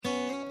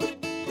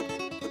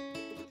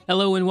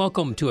Hello and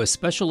welcome to a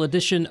special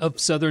edition of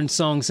Southern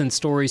Songs and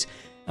Stories.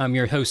 I'm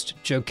your host,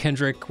 Joe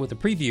Kendrick, with a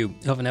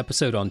preview of an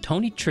episode on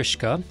Tony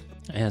Trischka,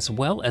 as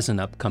well as an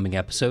upcoming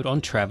episode on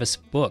Travis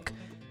Book.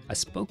 I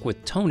spoke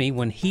with Tony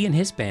when he and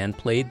his band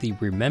played the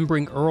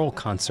Remembering Earl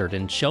concert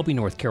in Shelby,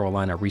 North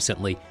Carolina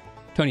recently.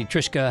 Tony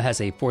Trischka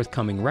has a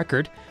forthcoming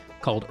record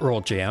called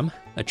Earl Jam,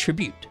 a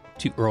tribute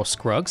to Earl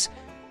Scruggs.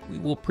 We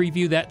will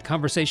preview that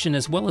conversation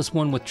as well as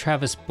one with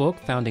Travis Book,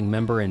 founding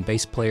member and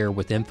bass player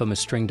with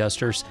Infamous String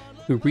Dusters,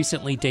 who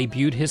recently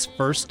debuted his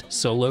first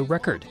solo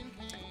record.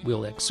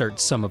 We'll excerpt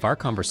some of our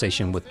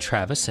conversation with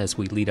Travis as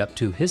we lead up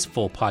to his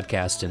full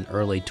podcast in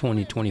early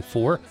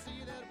 2024.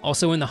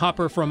 Also in the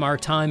hopper from our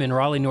time in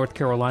Raleigh, North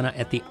Carolina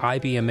at the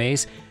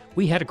IBMAs,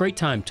 we had a great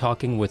time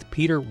talking with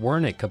Peter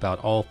Wernick about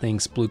all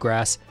things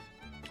bluegrass.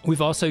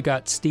 We've also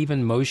got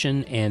Stephen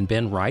Motion and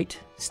Ben Wright,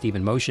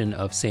 Stephen Motion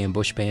of Sam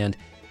Bush Band,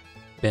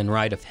 Ben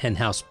Wright of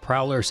Henhouse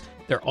Prowlers.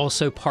 They're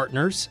also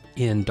partners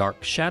in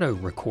Dark Shadow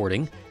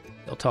Recording.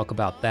 They'll talk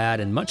about that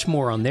and much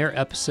more on their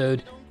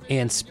episode.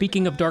 And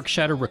speaking of Dark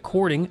Shadow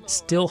Recording,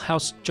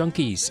 Stillhouse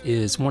Junkies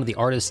is one of the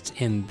artists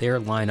in their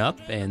lineup,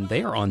 and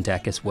they are on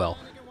deck as well.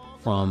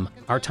 From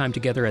our time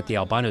together at the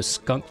Albino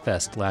Skunk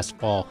Fest last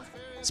fall,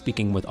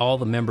 speaking with all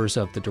the members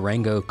of the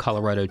Durango,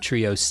 Colorado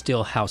trio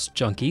Stillhouse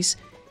Junkies.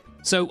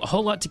 So a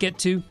whole lot to get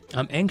to.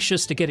 I'm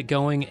anxious to get it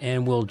going,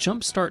 and we'll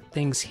jumpstart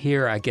things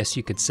here, I guess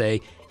you could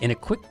say, in a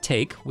quick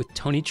take with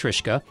Tony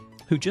Trischka,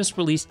 who just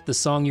released the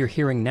song you're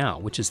hearing now,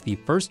 which is the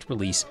first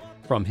release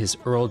from his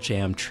Earl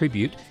Jam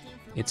tribute.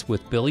 It's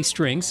with Billy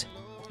Strings,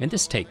 and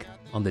this take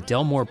on the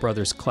Delmore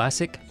Brothers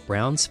classic,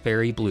 Brown's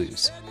Ferry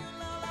Blues.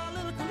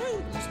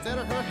 Instead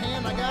of her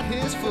hand, I got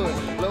his foot.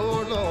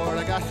 Lord, Lord,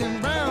 I got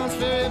them Brown's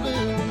Ferry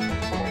Blues.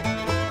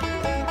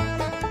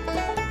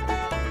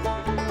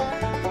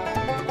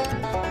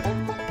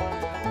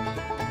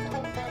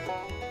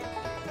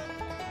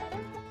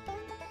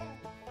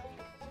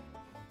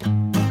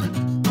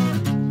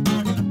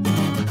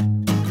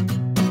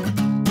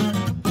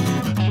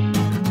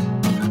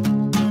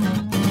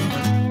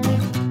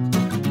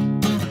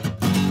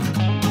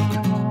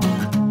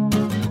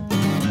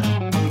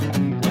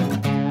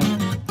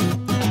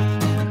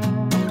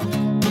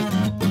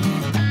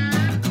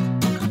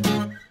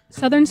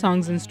 Southern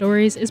Songs and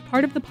Stories is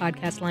part of the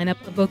podcast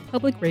lineup of both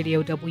Public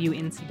Radio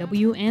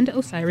WNCW and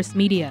Osiris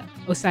Media.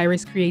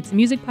 Osiris creates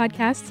music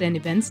podcasts and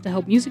events to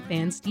help music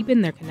fans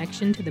deepen their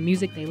connection to the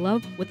music they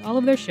love with all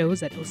of their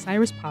shows at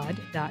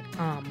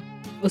osirispod.com.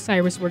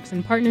 Osiris works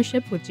in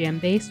partnership with Jam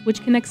Bass,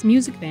 which connects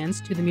music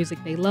fans to the music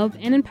they love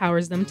and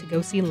empowers them to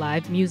go see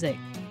live music.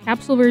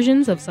 Capsule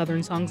versions of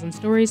Southern Songs and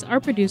Stories are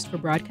produced for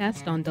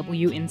broadcast on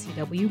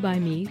WNCW by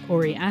me,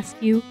 Corey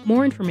Askew.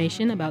 More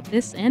information about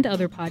this and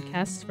other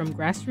podcasts from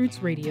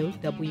Grassroots Radio,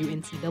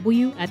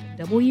 WNCW, at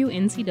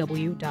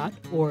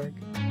wncw.org.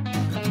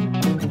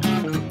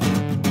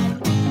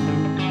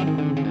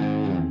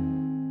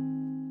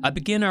 I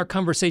begin our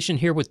conversation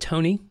here with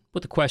Tony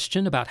with a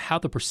question about how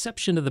the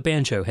perception of the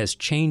banjo has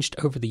changed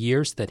over the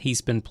years that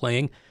he's been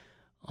playing.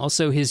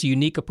 Also, his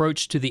unique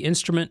approach to the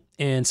instrument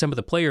and some of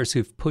the players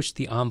who've pushed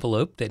the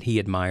envelope that he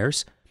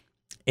admires.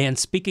 And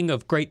speaking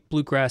of great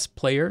bluegrass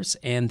players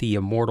and the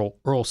immortal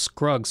Earl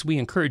Scruggs, we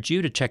encourage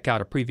you to check out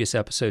a previous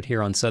episode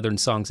here on Southern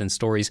Songs and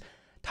Stories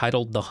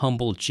titled The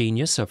Humble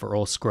Genius of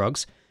Earl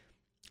Scruggs,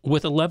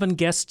 with 11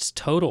 guests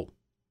total.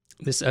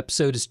 This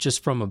episode is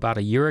just from about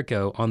a year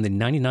ago on the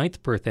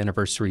 99th birth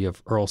anniversary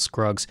of Earl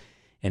Scruggs,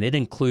 and it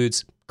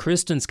includes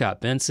Kristen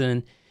Scott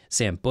Benson,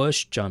 Sam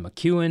Bush, John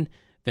McEwen,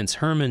 Vince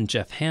Herman,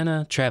 Jeff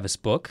Hanna, Travis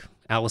Book,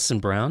 Allison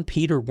Brown,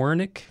 Peter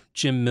Wernick,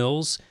 Jim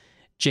Mills,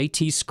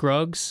 J.T.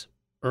 Scruggs,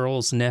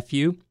 Earl's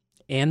nephew,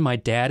 and my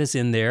dad is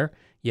in there.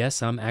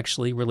 Yes, I'm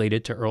actually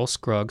related to Earl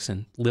Scruggs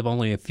and live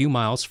only a few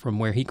miles from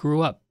where he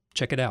grew up.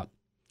 Check it out.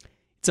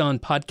 It's on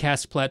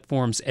podcast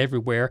platforms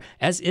everywhere,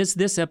 as is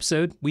this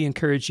episode. We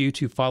encourage you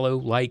to follow,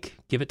 like,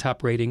 give it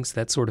top ratings,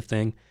 that sort of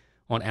thing,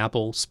 on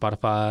Apple,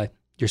 Spotify,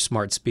 your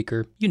smart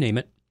speaker, you name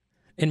it.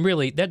 And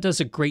really, that does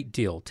a great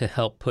deal to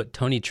help put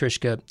Tony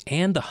Trischka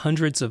and the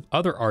hundreds of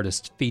other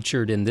artists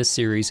featured in this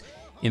series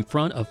in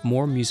front of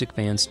more music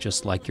fans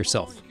just like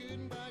yourself.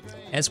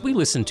 As we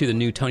listen to the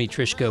new Tony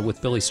Trischka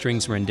with Billy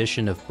Strings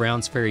rendition of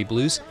Brown's Ferry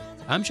Blues,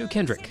 I'm Joe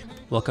Kendrick,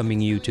 welcoming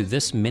you to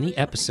this mini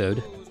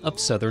episode of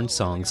Southern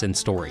Songs and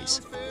Stories.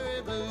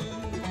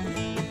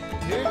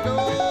 Here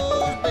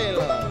goes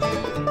Bella.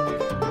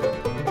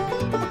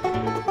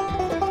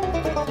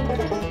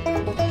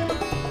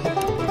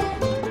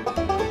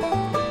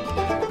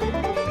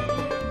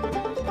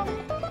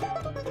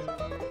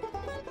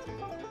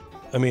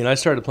 I mean, I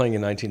started playing in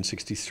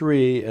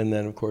 1963, and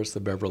then, of course, the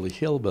Beverly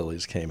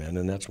Hillbillies came in,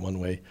 and that's one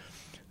way,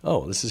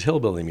 oh, this is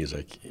hillbilly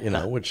music,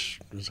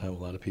 which is how a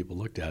lot of people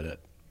looked at it.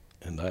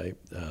 And I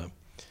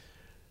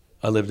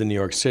lived in New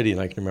York City, and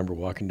I can remember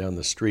walking down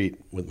the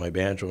street with my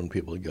banjo, and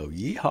people would go,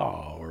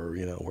 yeehaw, or,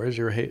 where's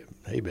your hay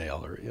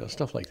bale, or,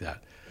 stuff like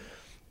that.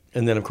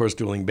 And then, of course,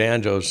 dueling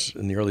banjos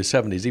in the early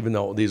 70s, even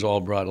though these all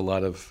brought a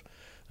lot of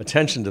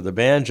attention to the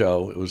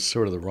banjo, it was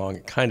sort of the wrong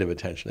kind of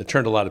attention. It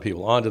turned a lot of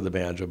people onto the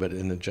banjo, but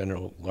in a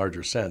general,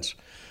 larger sense,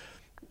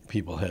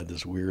 people had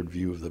this weird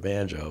view of the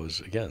banjo as,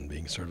 again,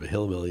 being sort of a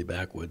hillbilly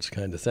backwoods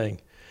kind of thing.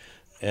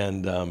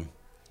 And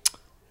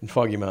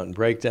Foggy Mountain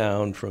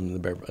Breakdown from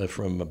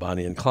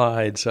Bonnie and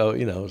Clyde, so,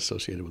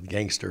 associated with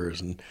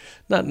gangsters, and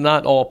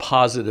not all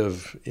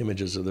positive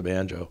images of the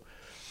banjo.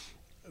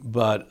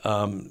 But,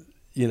 from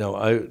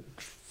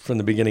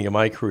the beginning of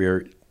my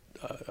career,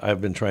 I've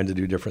been trying to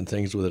do different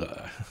things with it.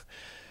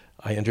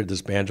 I entered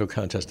this banjo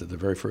contest at the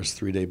very first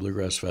 3-day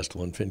Bluegrass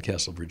Festival in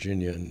Fincastle,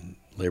 Virginia, in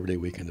Labor Day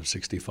weekend of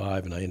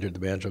 '65, and I entered the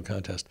banjo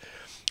contest.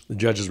 The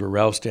judges were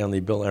Ralph Stanley,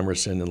 Bill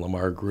Emerson, and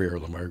Lamar Greer.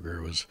 Lamar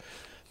Greer was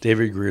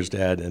David Greer's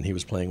dad, and he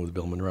was playing with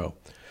Bill Monroe.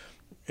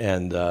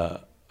 And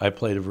I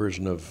played a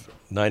version of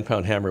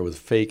 9-Pound Hammer with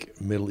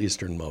fake Middle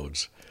Eastern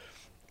modes.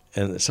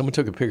 And someone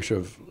took a picture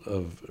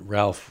of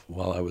Ralph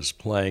while I was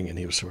playing, and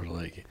he was sort of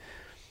like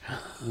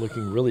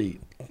looking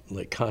really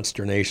like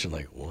consternation,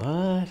 like,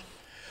 what?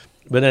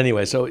 But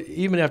anyway, so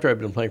even after I'd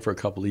been playing for a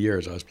couple of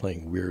years, I was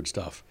playing weird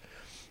stuff.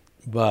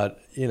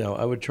 But,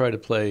 I would try to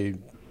play,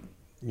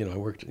 I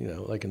worked,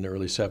 like in the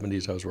early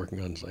 70s, I was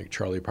working on like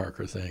Charlie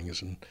Parker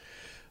things and,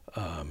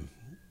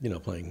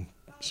 playing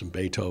some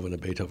Beethoven, a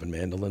Beethoven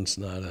mandolin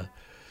sonata.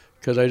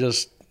 Because I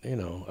just,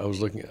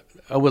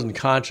 I wasn't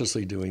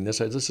consciously doing this.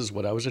 This is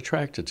what I was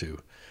attracted to.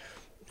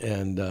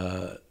 And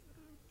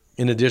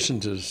in addition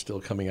to still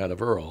coming out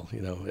of Earl,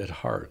 at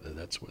heart,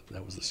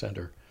 that was the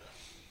center.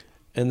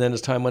 And then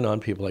as time went on,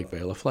 people like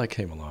Bela Fleck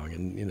came along,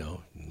 and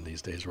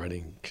these days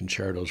writing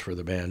concertos for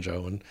the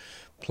banjo and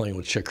playing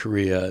with Chick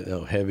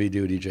Corea, heavy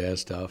duty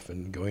jazz stuff,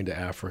 and going to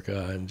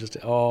Africa, and just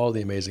all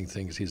the amazing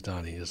things he's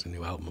done. He has a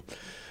new album,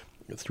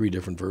 3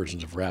 different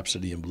versions of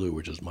Rhapsody in Blue,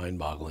 which is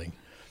mind-boggling.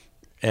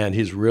 And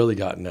he's really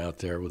gotten out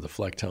there with the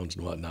Fleck tones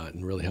and whatnot,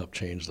 and really helped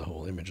change the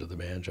whole image of the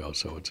banjo.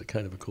 So it's a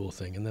kind of a cool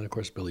thing. And then of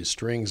course Billy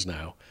Strings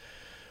now,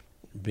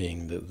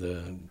 being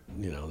the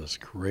this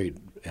great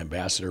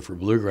ambassador for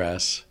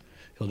bluegrass.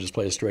 He'll just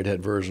play a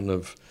straight-head version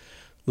of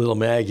Little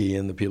Maggie,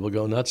 and the people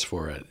go nuts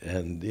for it.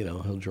 And,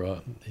 he'll draw.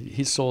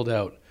 He sold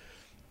out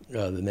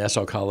the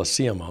Nassau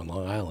Coliseum on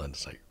Long Island.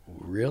 It's like,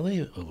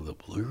 really? Oh, the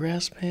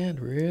bluegrass band?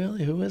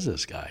 Really? Who is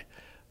this guy?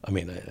 I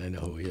mean, I know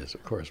who he is,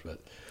 of course, but...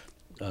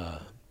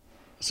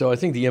 So I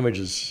think the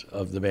images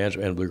of the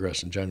banjo and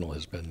bluegrass in general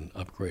has been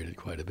upgraded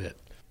quite a bit.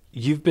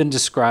 You've been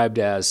described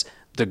as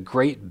the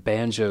great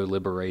banjo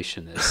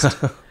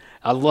liberationist.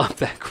 I love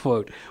that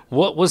quote.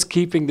 What was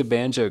keeping the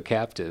banjo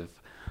captive?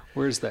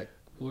 Where's that?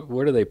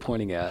 What are they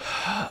pointing at?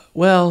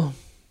 Well,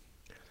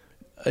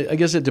 I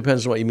guess it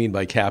depends on what you mean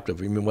by captive.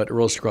 I mean, what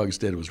Earl Scruggs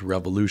did was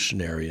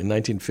revolutionary. In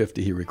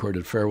 1950, he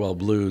recorded Farewell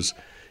Blues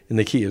in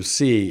the key of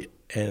C,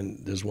 and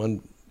there's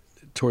one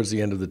towards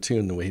the end of the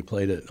tune, the way he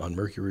played it on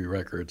Mercury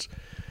Records.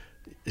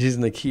 He's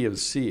in the key of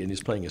C, and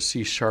he's playing a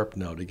C sharp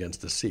note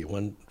against a C,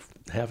 1/2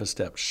 a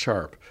step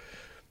sharp.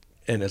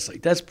 And it's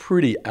like, that's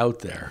pretty out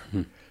there.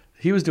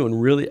 He was doing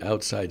really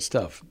outside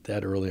stuff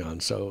that early on,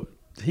 so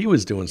he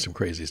was doing some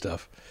crazy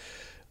stuff.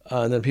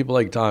 And then people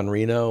like Don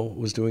Reno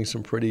was doing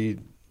some pretty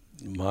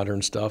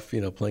modern stuff,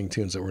 playing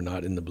tunes that were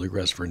not in the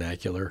bluegrass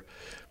vernacular,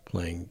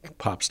 playing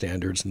pop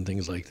standards and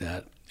things like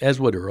that, as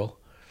would Earl.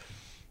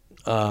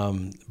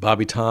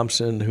 Bobby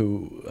Thompson,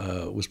 who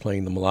was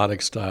playing the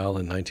melodic style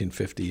in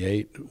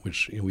 1958,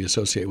 which we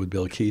associate with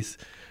Bill Keith,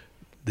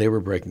 they were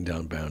breaking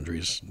down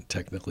boundaries,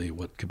 technically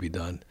what could be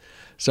done.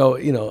 So,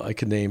 I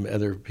could name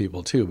other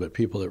people too, but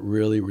people that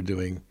really were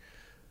doing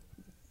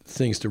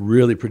things to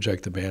really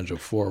project the banjo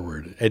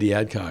forward. Eddie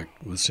Adcock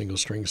with single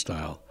string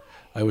style.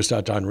 I always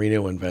thought Don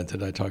Reno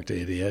invented. I talked to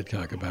Eddie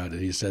Adcock about it.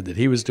 He said that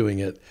he was doing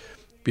it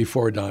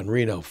before Don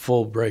Reno,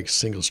 full break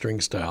single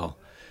string style,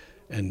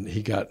 and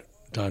he got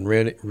Don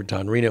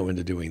Reno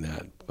into doing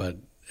that, but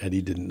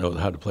Eddie didn't know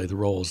how to play the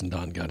rolls, and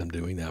Don got him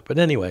doing that. But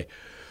anyway,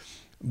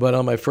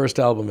 on my first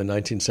album in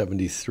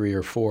 1973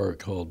 or 4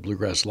 called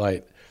Bluegrass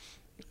Light,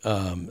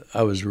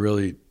 I was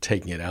really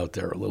taking it out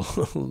there a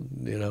little,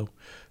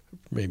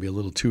 maybe a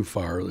little too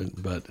far,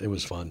 but it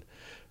was fun.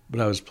 But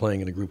I was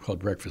playing in a group called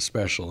Breakfast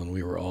Special, and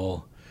we were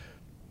all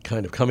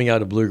kind of coming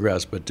out of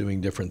bluegrass, but doing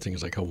different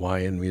things like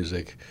Hawaiian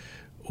music,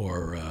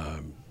 or,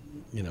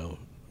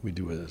 we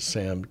do a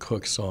Sam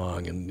Cooke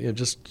song, and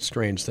just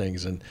strange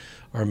things. And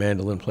our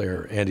mandolin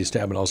player, Andy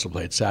Stabman, also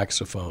played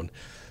saxophone.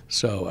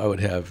 So I would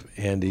have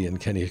Andy and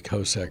Kenny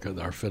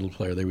Kosek, our fiddle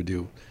player, they would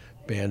do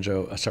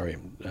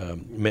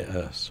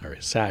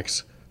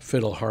sax,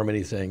 fiddle,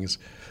 harmony things.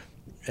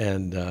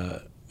 And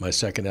my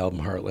second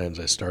album,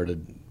 Heartlands, I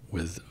started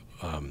with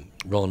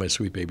Rollin' My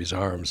Sweet Baby's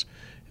Arms,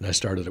 and I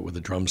started it with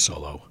a drum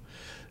solo.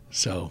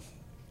 So,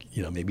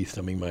 maybe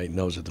thumbing my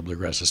nose at the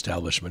bluegrass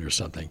establishment or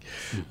something.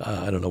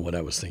 I don't know what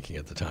I was thinking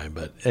at the time,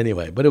 but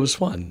anyway, but it was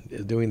fun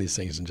doing these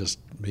things and just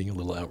being a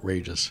little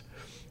outrageous,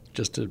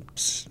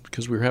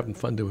 because we were having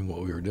fun doing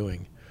what we were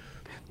doing.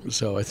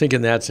 So I think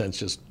in that sense,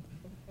 just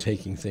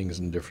taking things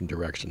in different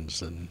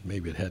directions than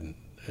maybe it hadn't,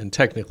 and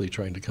technically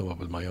trying to come up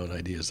with my own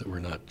ideas that were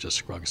not just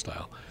Scruggs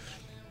style.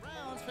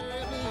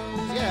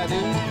 Yeah,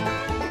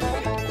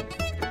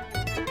 dude.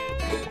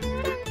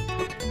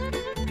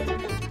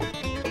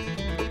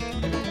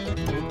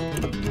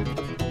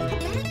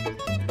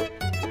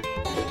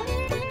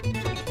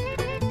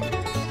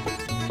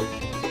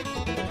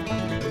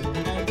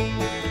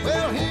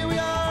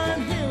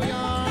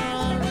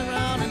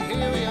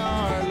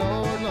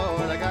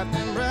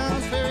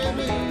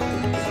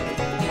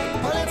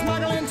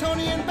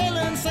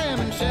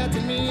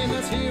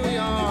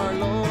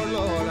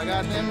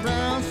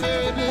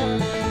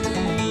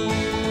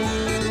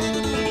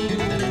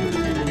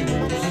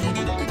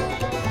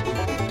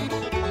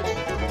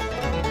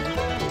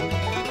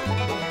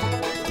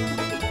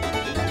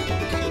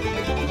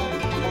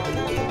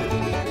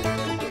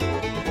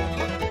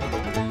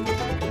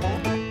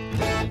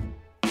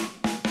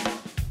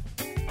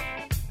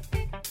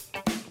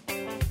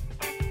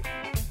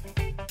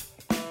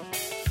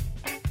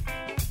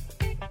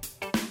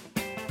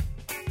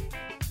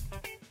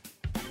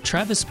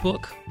 Travis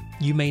Book,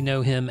 you may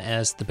know him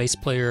as the bass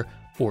player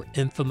for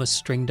infamous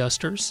String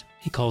Dusters.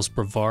 He calls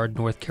Brevard,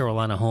 North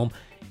Carolina home.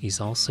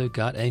 He's also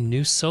got a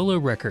new solo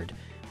record,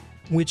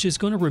 which is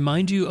going to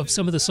remind you of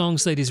some of the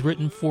songs that he's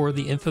written for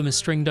the infamous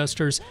String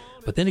Dusters.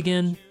 But then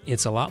again,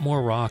 it's a lot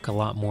more rock, a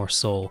lot more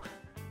soul.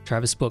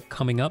 Travis Book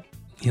coming up,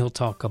 he'll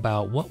talk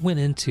about what went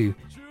into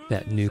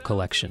that new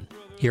collection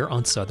here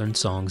on Southern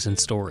Songs and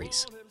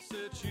Stories.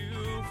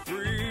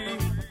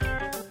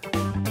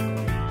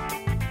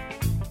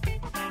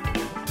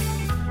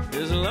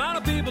 There's a lot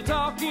of people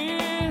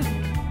talking.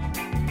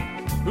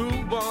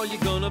 Who are you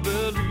gonna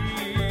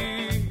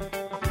believe?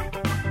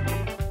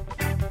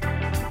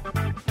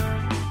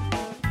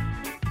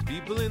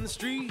 People in the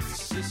streets,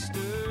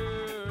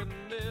 sister, and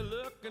they're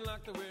looking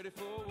like they're ready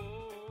for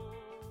war.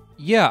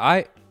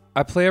 Yeah,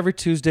 I play every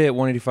Tuesday at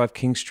 185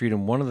 King Street,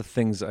 and one of the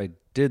things I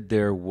did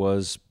there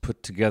was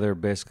put together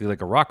basically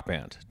like a rock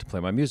band to play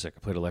my music. I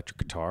played electric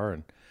guitar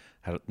and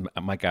had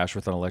Mike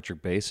Ashworth on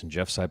electric bass and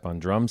Jeff Sipe on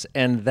drums,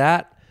 and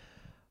that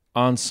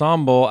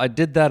ensemble, I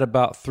did that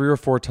about 3 or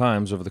 4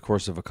 times over the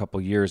course of a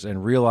couple years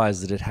and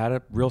realized that it had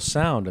a real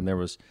sound and there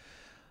was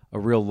a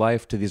real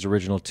life to these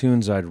original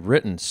tunes I'd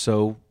written.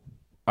 So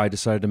I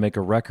decided to make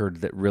a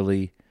record that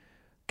really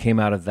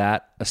came out of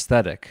that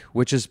aesthetic,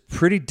 which is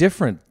pretty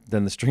different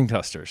than the String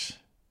Dusters,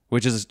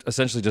 which is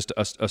essentially just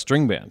a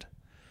string band,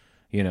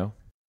 you know?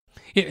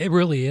 It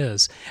really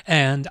is.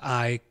 And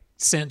I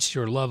sense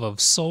your love of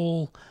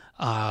soul.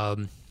 I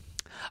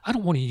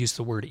don't want to use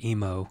the word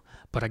emo,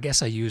 but I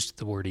guess I used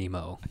the word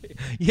emo.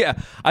 Yeah,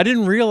 I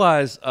didn't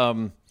realize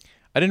I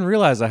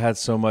had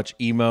so much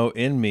emo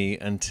in me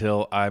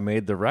until I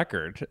made the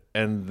record,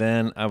 and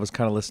then I was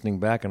kind of listening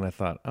back, and I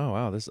thought, oh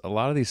wow, a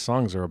lot of these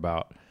songs are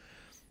about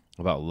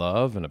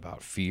love and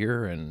about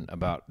fear and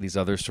about these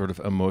other sort of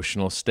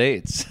emotional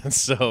states. And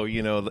so,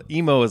 you know, the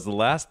emo is the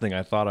last thing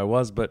I thought I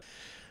was, but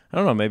I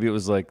don't know, maybe it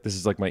was like this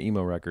is like my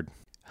emo record.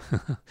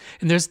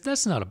 And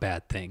that's not a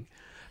bad thing.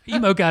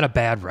 Emo got a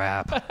bad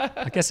rap.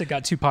 I guess it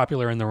got too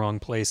popular in the wrong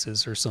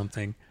places or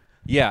something.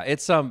 Yeah,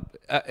 it's the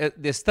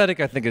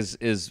aesthetic I think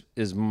is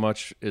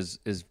much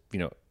you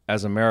know,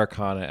 as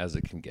Americana as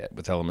it can get,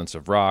 with elements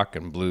of rock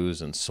and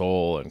blues and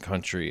soul and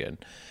country and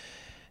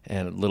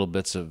little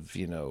bits of,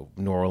 you know,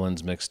 New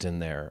Orleans mixed in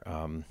there.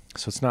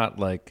 So it's not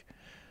like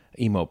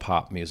emo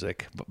pop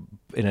music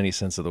in any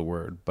sense of the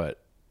word,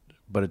 but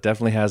it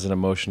definitely has an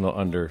emotional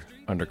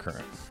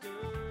undercurrent.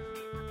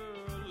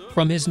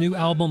 From his new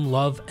album,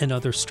 Love and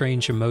Other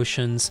Strange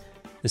Emotions,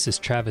 this is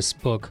Travis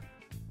Book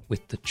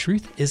with The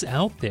Truth Is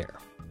Out There,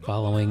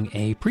 following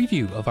a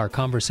preview of our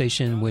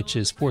conversation, which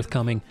is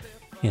forthcoming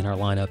in our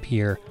lineup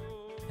here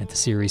at the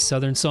series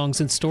Southern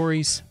Songs and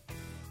Stories,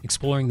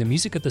 exploring the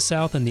music of the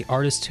South and the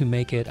artists who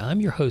make it.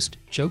 I'm your host,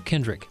 Joe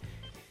Kendrick.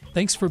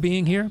 Thanks for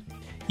being here.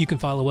 You can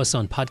follow us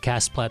on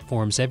podcast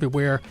platforms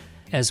everywhere,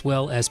 as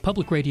well as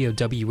Public Radio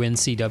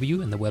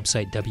WNCW and the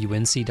website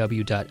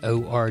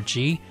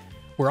wncw.org.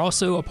 We're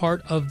also a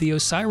part of the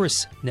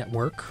Osiris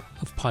network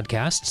of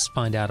podcasts.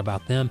 Find out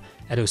about them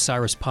at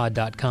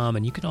osirispod.com,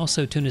 and you can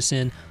also tune us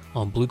in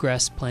on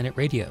Bluegrass Planet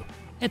Radio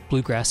at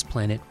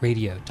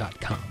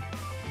bluegrassplanetradio.com.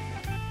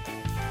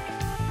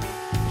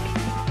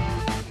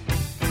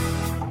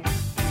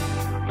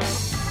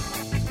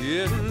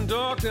 Getting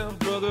dark now,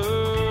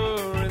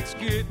 brother, it's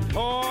getting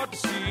hard to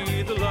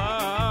see the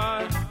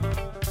light.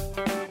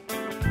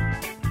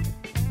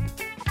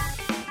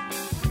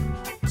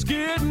 It's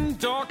getting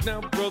dark now,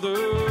 brother,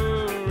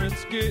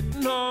 it's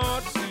getting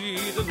hard to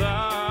see the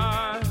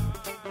light.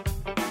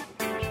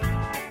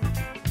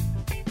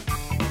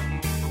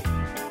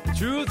 The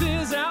truth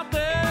is out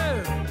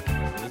there,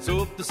 let's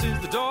hope this is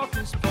the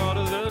darkest part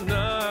of the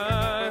night.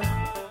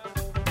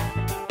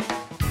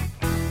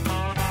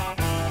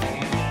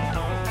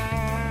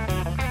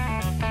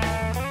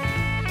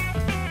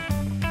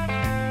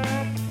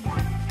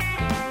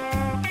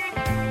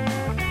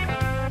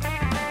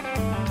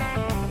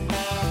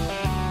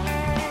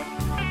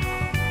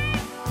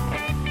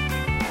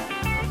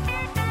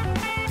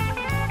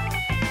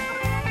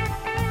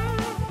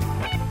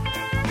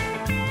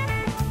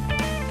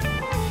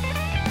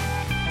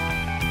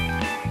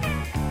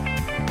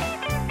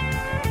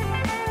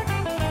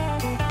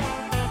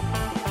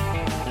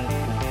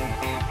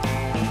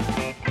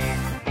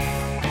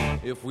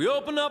 If we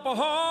open up our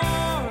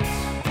hearts,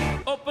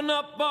 open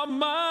up our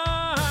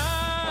mind,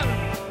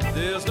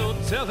 there's no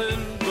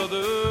telling,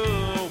 brother,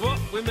 what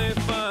we may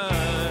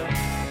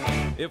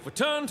find. If we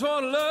turn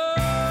toward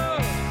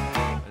love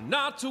and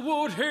not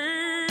toward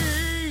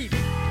hate,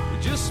 we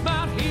just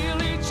might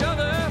heal each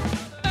other.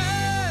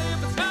 Hey,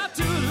 if it's not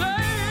too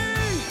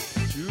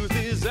late, truth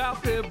is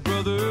out there,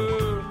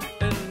 brother,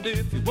 and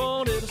if you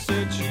want it, it'll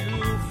set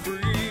you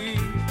free.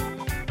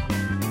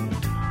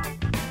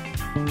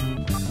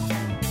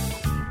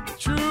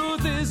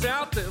 Truth is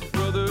out there,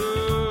 brother,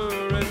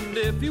 and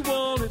if you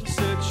want it, it'll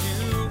set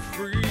you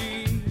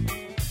free.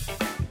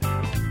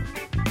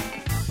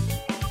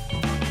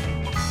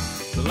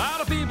 There's a lot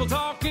of people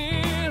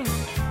talking.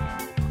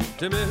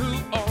 Tell me, who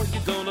are you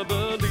gonna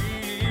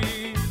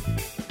believe?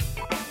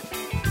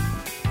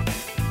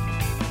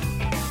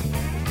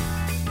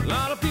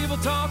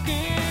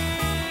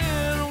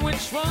 talking.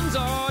 Which ones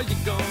are